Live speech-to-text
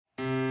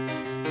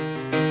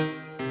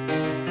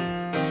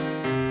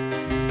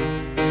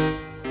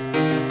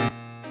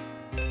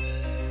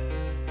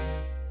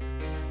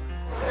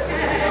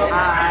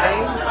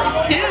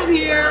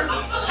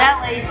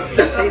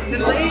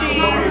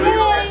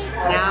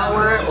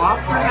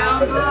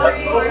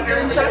Brewery right here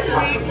in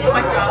Chesapeake,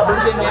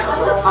 Virginia.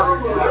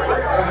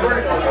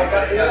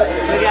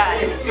 So we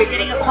got, you're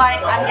getting a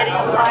flight, I'm getting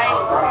a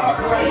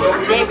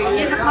flight. Dave, you're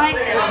getting a flight,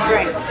 there's a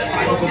drink.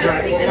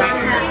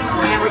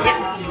 And we're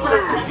getting some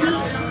food.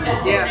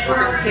 Yes, we're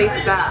going to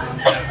taste that.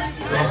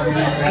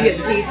 You get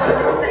pizza.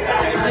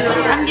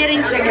 I'm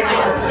getting chicken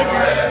wings.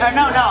 Or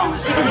no,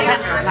 chicken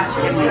tenders, not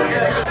chicken wings.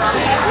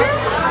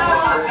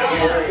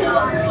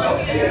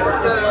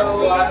 So,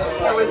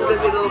 it's always a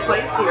busy little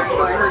place here,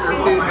 so I heard your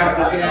food might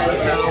be good,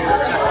 so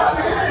we'll check it out.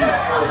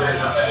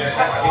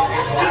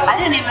 I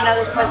didn't even know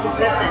this place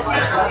existed.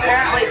 So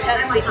apparently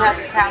Chesapeake has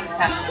a town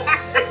center.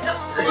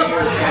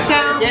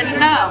 Didn't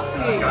know.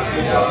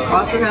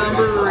 Wasserhund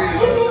Brewing.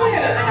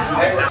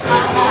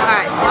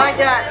 Alright, so I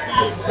got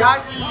the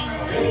doggy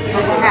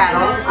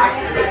paddle,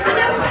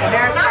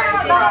 maritime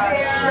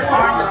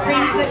orange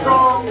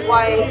creamsicle,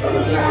 white,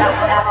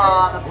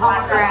 the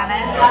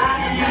pomegranate,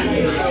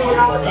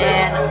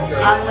 and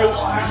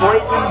unleashed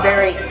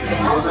boysenberry.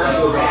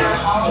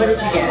 What did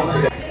you get?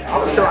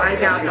 So I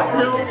got the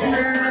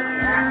Pilsner,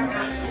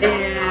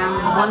 and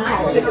one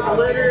called Pick of the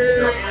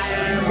Litter,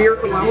 and Beer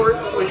for My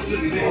Horses, which is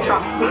a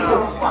chocolate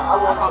pickle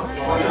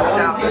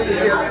stout. This is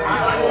beer. Which I'm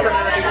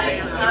not a big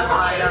fan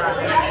of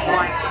this. I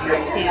like that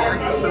you can't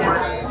drink it so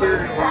much beer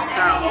and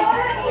stout.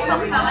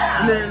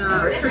 And then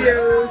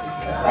Trios,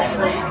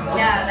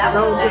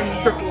 Belgian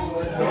triple.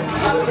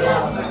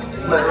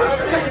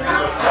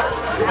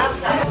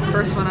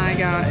 First one I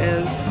got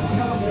is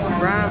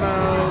Bravo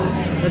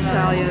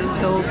Italian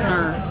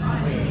Pilsner.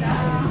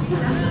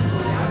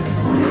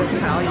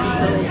 Italian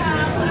Pilsner.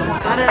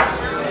 That is,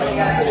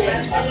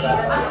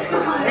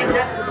 I think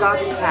that's the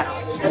doggy paddle.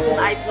 That's an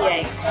IPA.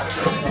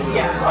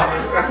 Yeah.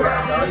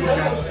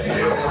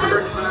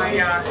 First one I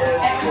got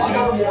is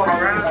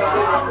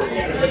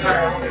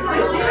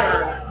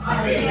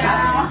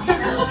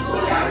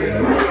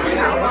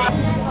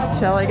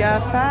Shelly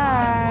got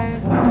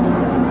 5.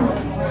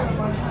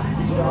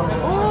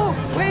 Oh,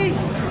 wait!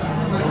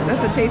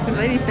 That's a tasting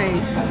lady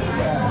face.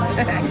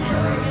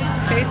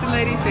 Tasting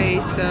lady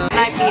face, so.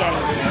 IPA.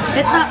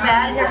 It's not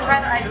bad. Here, try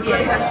the IPA.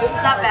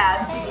 It's not bad.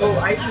 Oh,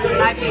 IPA.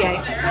 IPA.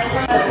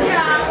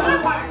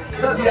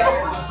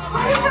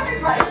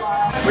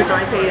 Which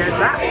IPA is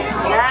that?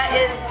 That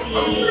is the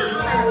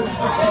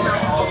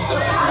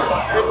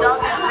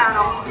doggy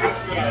paddle.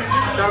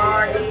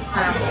 Doggy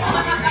paddle.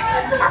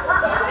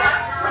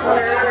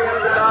 There we go,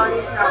 the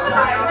doggy paddle. I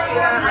don't see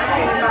that. I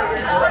see the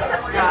doggy paddle.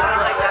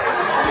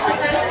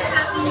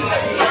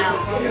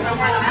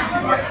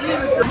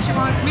 She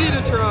wants me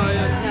to try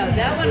it. No,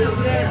 that one is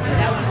good.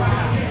 That one is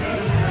not.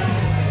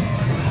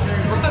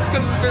 Well, that's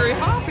because it's very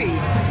hoppy.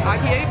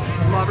 IPA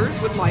lovers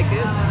would like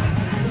it.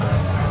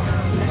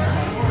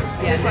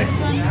 Yeah,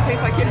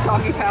 Tastes like getting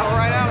doggy paddle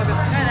right out of it.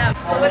 try that.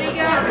 So what do you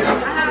got? I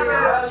have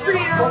a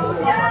Trios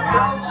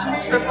Belgian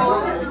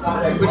triple,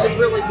 which is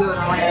really good. I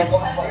like it.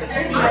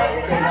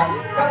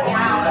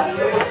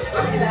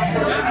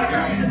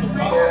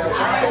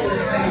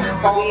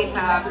 We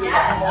have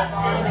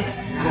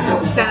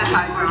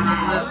sanitizer on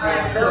our lips,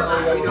 so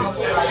we don't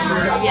feel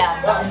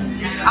Yes.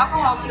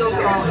 alcohol kills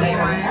it all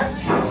anyway.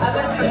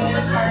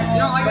 You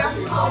don't like that?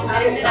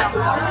 No.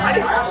 I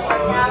do.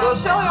 Well,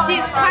 Shelly, See,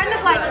 it's kind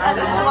of like a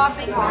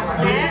swapping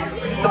spit.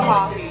 the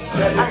coffee.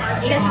 Us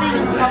kissing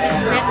and swapping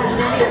spit, but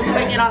just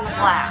putting it on the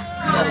glass.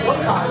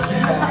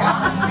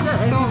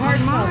 So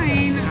hard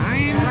mine, I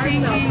am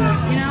thinking,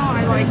 you know,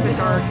 I like the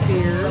dark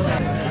beer.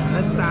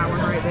 That's that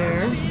one right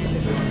there.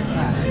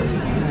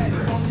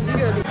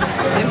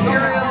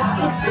 Imperial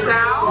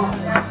Stout.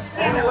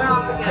 And it went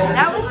off again.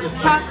 That was the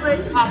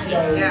chocolate coffee.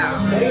 Yeah.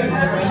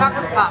 The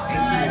chocolate coffee.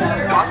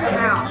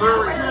 Wasserhund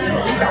Brewing.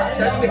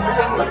 Chesapeake,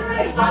 Virginia.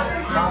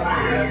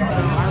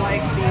 I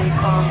like the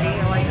coffee.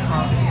 I like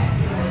coffee.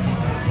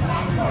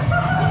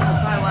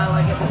 That's probably why I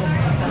like it.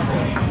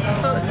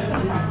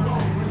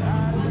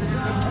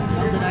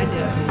 What did I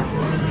do?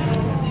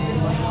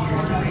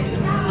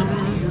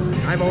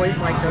 I've always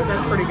liked those.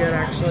 That's pretty good,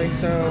 actually.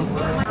 So.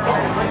 What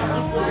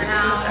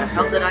the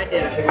hell did I do?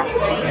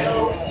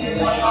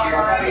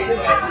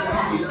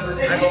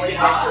 I've always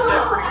liked those.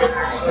 That's pretty good,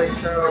 actually.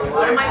 So.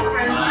 One of my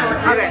friends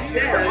okay,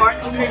 the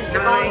orange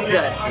creamsicle is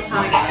good.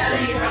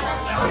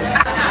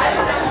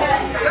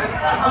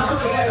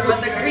 But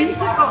the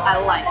creamsicle I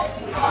like.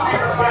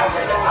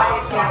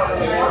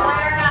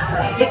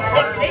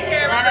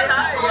 And it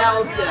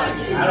smells good.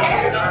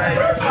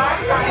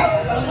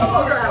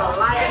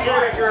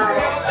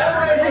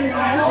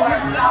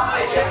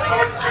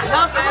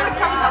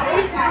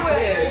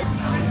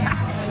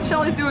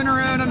 Shelly's doing her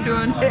own, I'm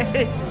doing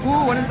it.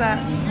 Ooh, what is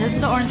that? This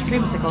is the orange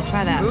creamsicle.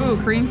 Try that. Ooh,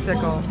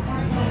 creamsicle.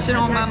 She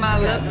don't mind my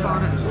lips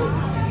on it.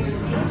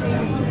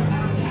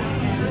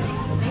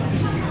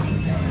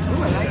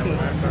 Ooh, I like it.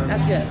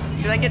 That's good.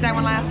 Did I get that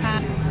one last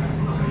time?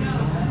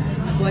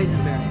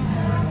 Boysenberry.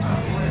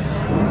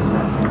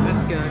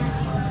 That's good.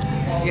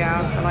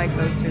 Yeah, I like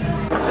those two.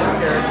 That's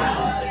good.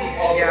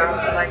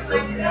 Yeah, I like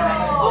those two.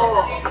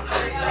 Oh.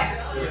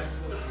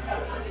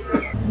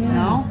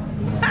 No?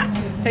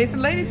 Taste of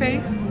lady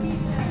face.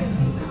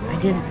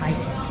 didn't like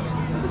it.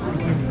 I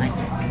didn't like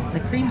it. The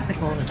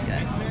creamsicle was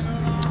good.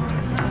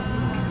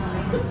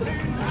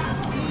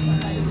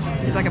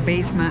 It's like a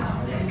basement.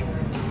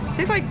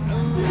 Tastes like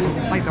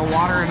the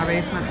water in a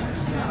basement.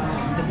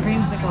 The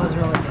creamsicle is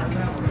really good.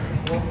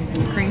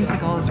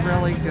 Creamsicle is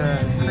really good.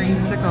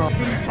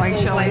 Creamsicle. Like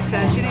Shelly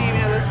said, she didn't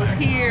even know this was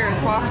here.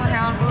 It's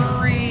Wasserhund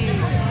Brewery.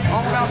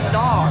 All about the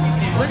dog.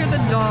 Look at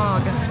the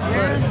dog.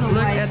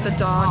 Look at the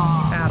dog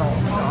paddle.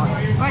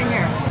 Right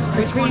here.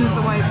 Which one is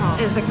the white paw?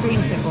 Is the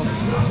creamsicle.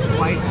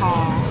 White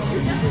paw.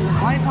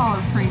 White paw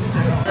is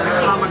creamsicle.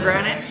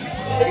 Pomegranate.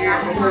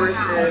 Horses.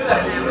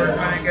 And then we're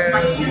gonna go.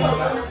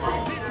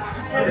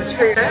 It's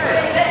pretty good.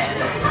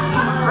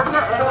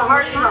 It's a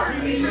hard seltzer.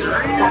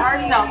 It's a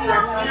hard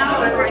seltzer.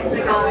 The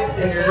creamsicle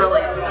is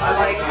really good. I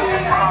like the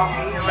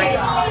coffee.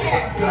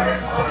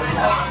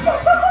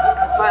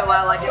 That's probably why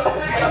I like it.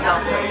 It's a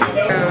seltzer.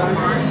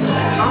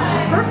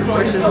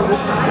 Which is this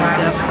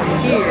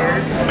stuff here.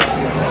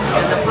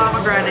 And the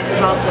pomegranate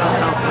is also a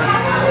seltzer.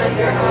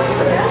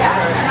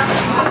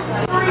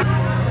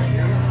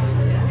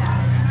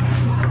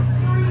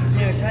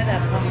 Here, try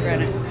that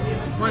pomegranate.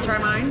 Want to try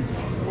mine?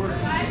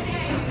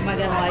 Am I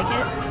gonna like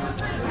it?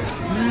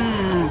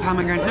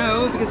 Pomegranate.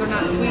 No, because they're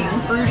not sweet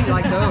and fruity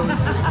like those.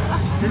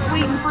 The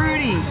sweet and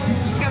fruity.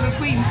 She's got the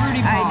sweet and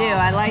fruity paw. I do.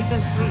 I like the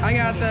sweet. I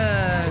got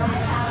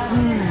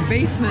the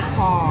basement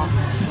paw.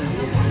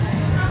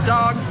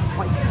 Dogs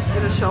like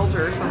in a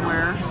shelter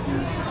somewhere.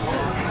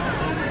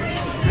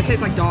 It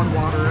tastes like dog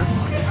water.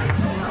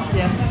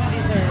 Yes.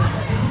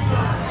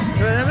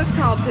 That was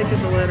called Pick of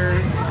the Litter.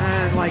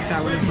 I didn't like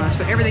that one as much,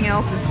 but everything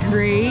else is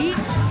great.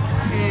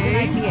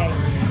 Okay. IPA.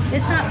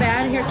 It's not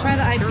bad. Here, try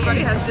the IPA.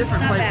 Everybody has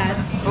different It's not flavors.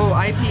 bad. Oh,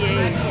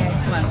 IPA.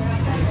 Come on.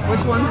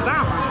 Which one's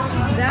that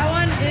one? That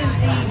one is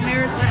the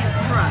Maritime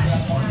Crush.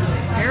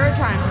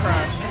 Maritime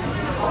Crush.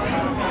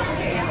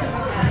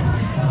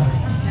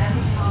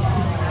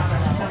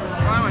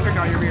 I don't want to drink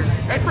all your beer.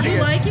 That's pretty You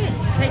good. like it?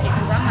 Take it,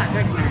 because I'm not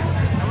drinking it.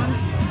 That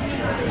one's...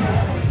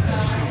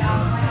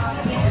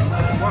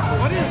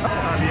 What is...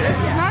 This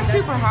is not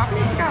super hoppy.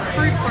 It's got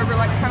fruit flavor,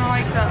 like kind of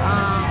like the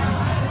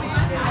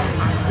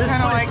This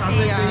kind of place, like I the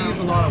think they use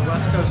a lot of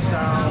West Coast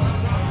style.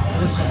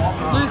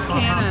 loose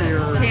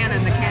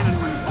cannon, the cannon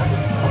one.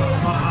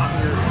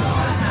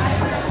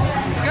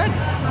 It's good.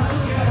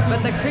 But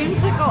the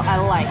creamsicle, I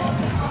like.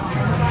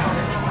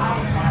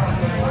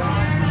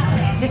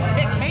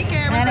 Hey,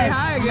 Cameron, And say it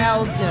hi again.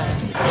 smells good.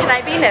 Can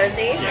I be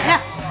nosy? Yeah.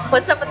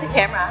 What's up with the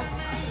camera?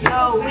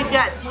 So we've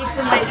got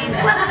Tasting Ladies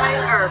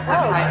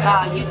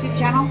YouTube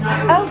channel.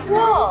 Oh,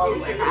 cool.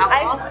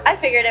 I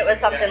figured it was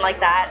something like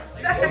that.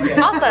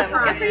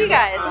 Awesome. Good for you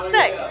guys. That's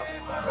sick.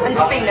 I'm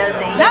just being nosy.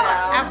 You know?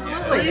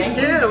 Absolutely. Please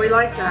do. We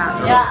like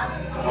that. Yeah.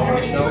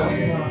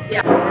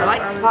 I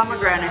like the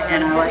pomegranate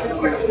and I like the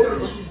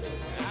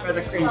for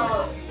the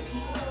creamsicle.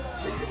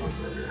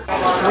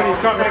 When you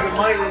start making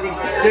money, then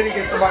you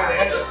get somebody to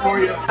edit it for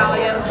you.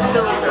 Italian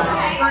Pilsner.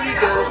 Pretty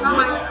good. It's not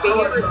my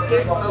favorite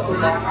pick of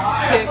the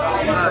pick.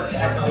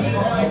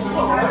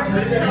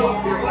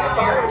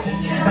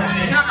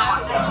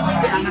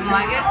 You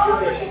like it?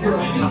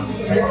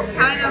 It's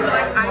kind of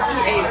like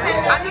IPA.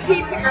 I'm the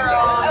pizza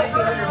girl.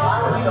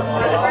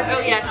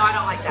 Oh yeah, no, I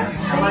don't like that.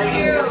 Thank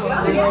you.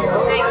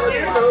 Thank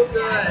you. So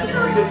good.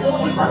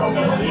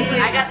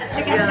 I got the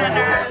chicken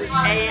tenders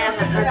and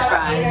the french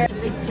fries.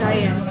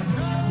 Giant.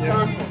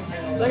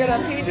 Look at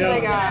that pizza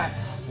they got.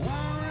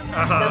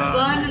 The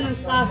bun and the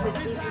sausage we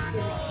just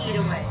gonna eat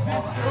away.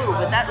 Ooh,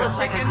 but that looks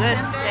like a good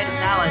potato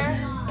salad.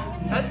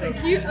 That's a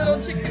cute little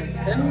chicken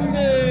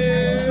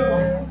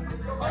tender.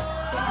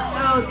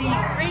 So the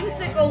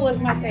creamsicle was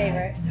my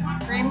favorite.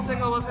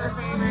 Creamsicle was her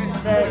favorite.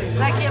 The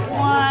second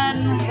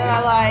one that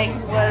I liked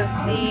was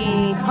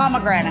the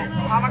pomegranate.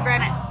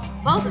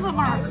 Both of them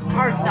are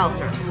hard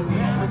seltzers,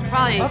 which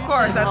probably Of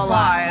course, says that's a lot.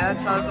 why. That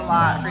says a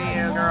lot for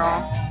you,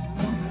 girl.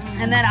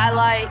 And then I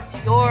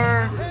liked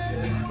your,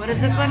 what is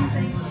this one?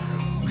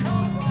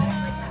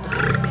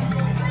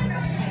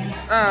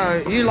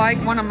 Oh, you like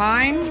one of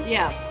mine?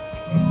 Yeah.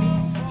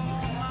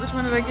 Which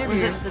one did I give Was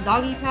you? it the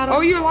doggy paddle?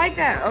 Oh, you like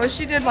that? Oh,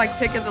 she did like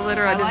Pick of the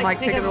Litter. I did like like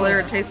Pick of the Litter.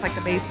 It tastes like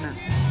the basement.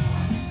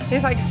 It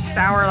tastes like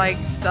sour, like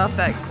stuff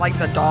that, like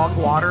the dog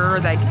water,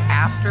 like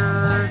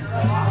after.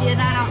 Yeah,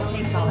 no, I don't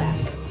taste all that.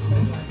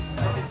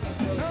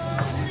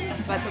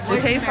 But the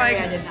It tastes like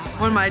I did not like.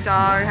 when my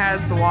dog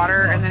has the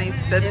water and then he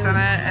spits in it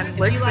and If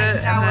licks you like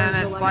it, sour, and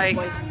then you'll it's like.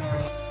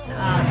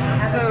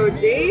 poison. So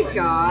Dave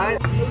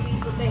got.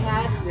 Movies that they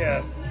had,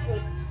 Yeah.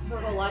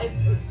 Total Life.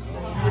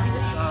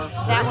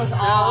 That was still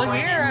all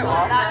here at So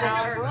it's not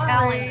Wasserhund just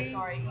telling Brewery. the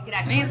story. You could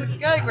actually Means it's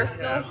good. We're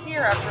still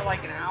here after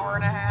like an hour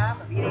and a half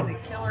of eating the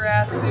killer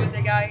ass food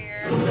they got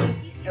here.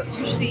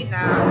 You've seen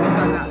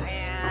that.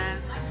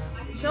 And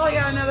Shelly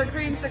got another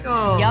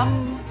creamsicle.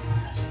 Yum.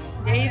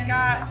 Dave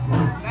got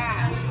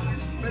that.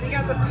 But he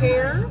got the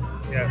pear.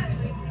 Yeah.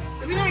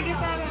 Did we not get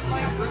that at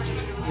like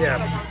Richmond?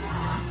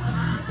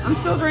 Yeah. I'm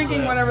still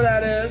drinking whatever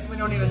that is. We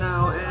don't even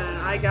know. And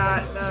I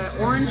got the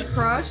Orange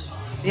Crush.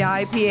 The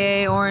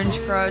IPA Orange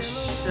Crush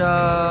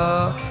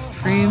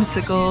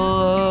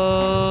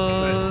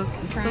Creamsicle.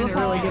 I'm trying to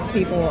really give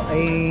people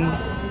a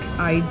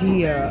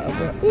idea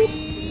of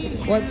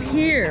what's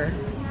here.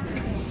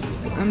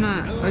 I'm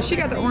not. Oh, she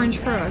got the orange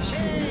crush,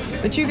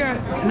 but you got,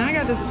 and I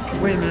got this.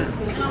 Wait a minute.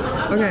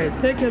 Okay,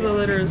 pick of the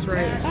litter is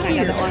right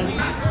here.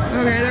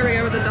 Okay, there we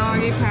go with the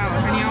doggy power.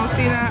 Can y'all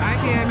see that?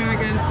 IPA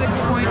American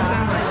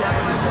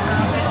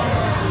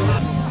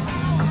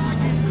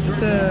 6.7.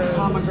 So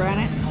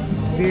Pomegranate.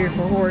 beer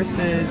for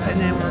horses, and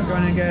then we're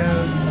gonna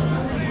go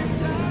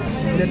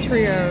the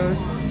trios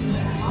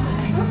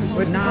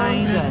with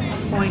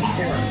 9.4.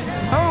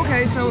 Oh,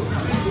 okay, so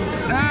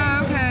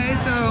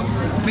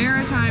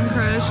Maritime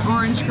Crush,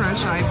 Orange Crush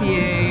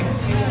IPA.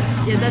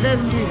 Yeah, that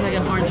doesn't taste like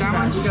an orange. That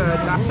one's good.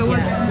 So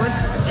what's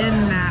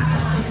in that?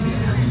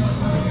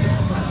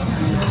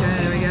 Okay,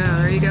 there we go.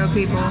 There you go,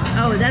 people.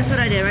 Oh, that's what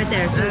I did right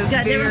there. So it's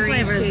got different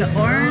flavors. The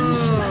orange,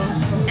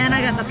 and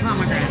I got the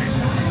pomegranate.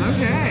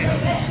 Okay.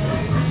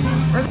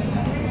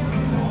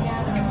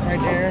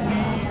 Right there,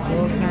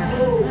 listener.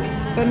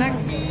 So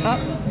next up,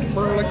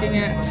 we're looking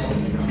at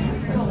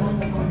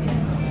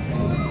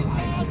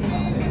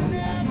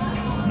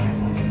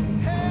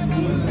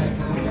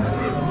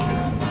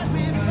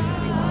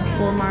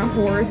for my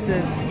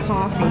horse's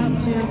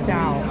coffee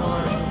stout.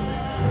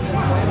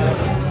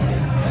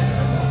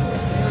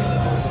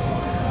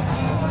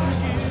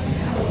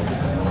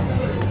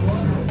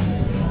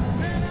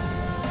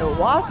 The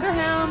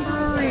Wasserhund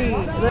Brewery.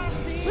 Look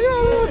at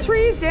all the little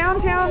trees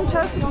downtown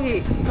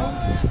Chesapeake.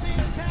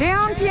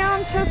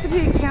 Downtown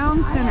Chesapeake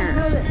Town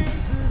Center.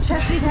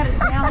 Chesapeake had it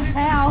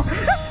downtown.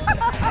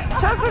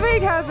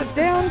 Chesapeake has a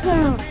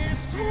downtown. I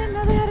didn't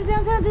know they had a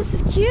downtown. This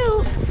is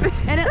cute.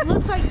 And it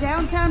looks like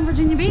downtown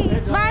Virginia Beach.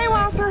 Bye,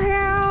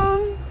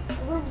 Wasserhund.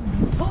 We're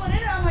pulling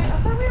in. I'm like, I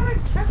thought we were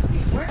in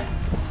Chesapeake.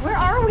 Where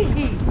are we?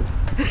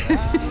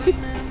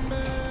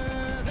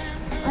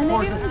 And they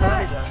even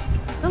got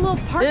the little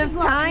parking It's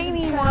lot.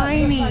 tiny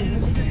whiny.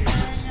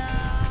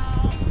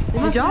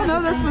 Did y'all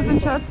know this was in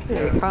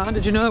Chesapeake, huh?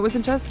 Did you know it was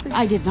in Chesapeake?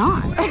 I did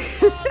not.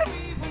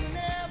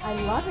 I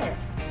love it.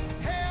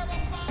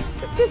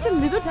 It's just a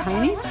little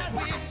tiny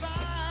spot.